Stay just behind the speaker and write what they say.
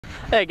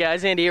Hey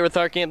guys, Andy here with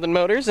Arkansas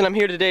Motors, and I'm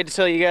here today to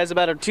tell you guys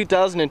about our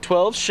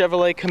 2012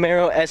 Chevrolet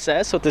Camaro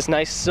SS with this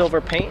nice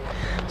silver paint,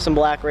 some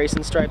black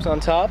racing stripes on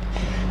top.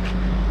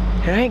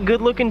 Alright,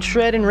 good looking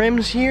tread and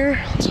rims here.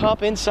 Let's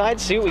hop inside,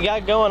 see what we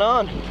got going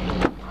on.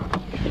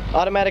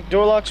 Automatic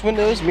door locks,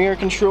 windows, mirror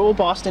control,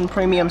 Boston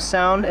premium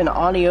sound and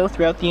audio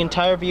throughout the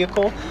entire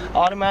vehicle.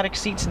 Automatic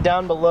seats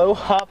down below,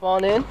 hop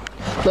on in.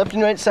 Left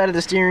and right side of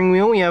the steering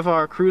wheel, we have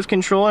our cruise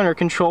control and our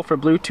control for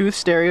Bluetooth,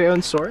 stereo,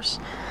 and source.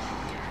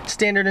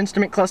 Standard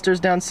instrument clusters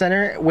down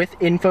center with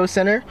info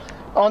center.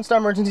 OnStar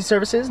emergency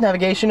services,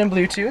 navigation, and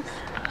Bluetooth.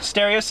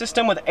 Stereo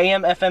system with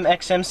AM, FM,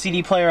 XM,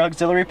 CD player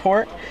auxiliary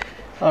port.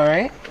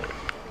 Alright.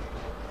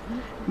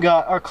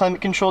 Got our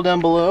climate control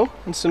down below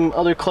and some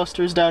other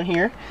clusters down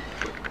here.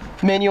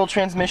 Manual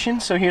transmission,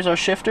 so here's our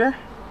shifter.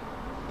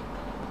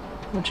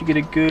 Why don't you get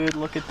a good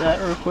look at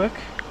that real quick.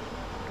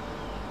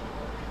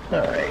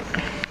 Alright.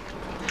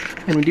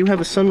 And we do have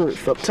a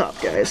sunroof up top,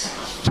 guys.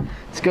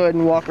 Let's go ahead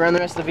and walk around the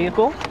rest of the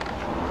vehicle.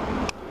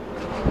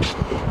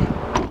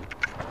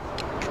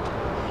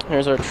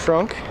 There's our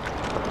trunk. Go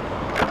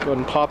ahead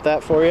and pop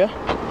that for you.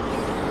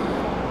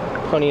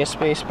 Plenty of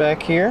space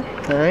back here.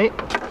 Alright.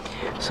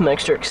 Some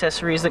extra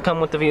accessories that come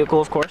with the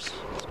vehicle, of course.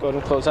 Let's go ahead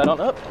and close that on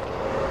up.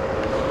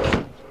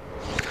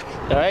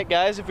 Alright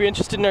guys, if you're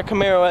interested in our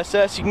Camaro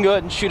SS, you can go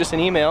ahead and shoot us an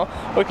email,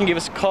 or you can give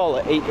us a call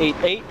at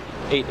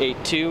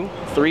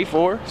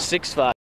 888-882-3465.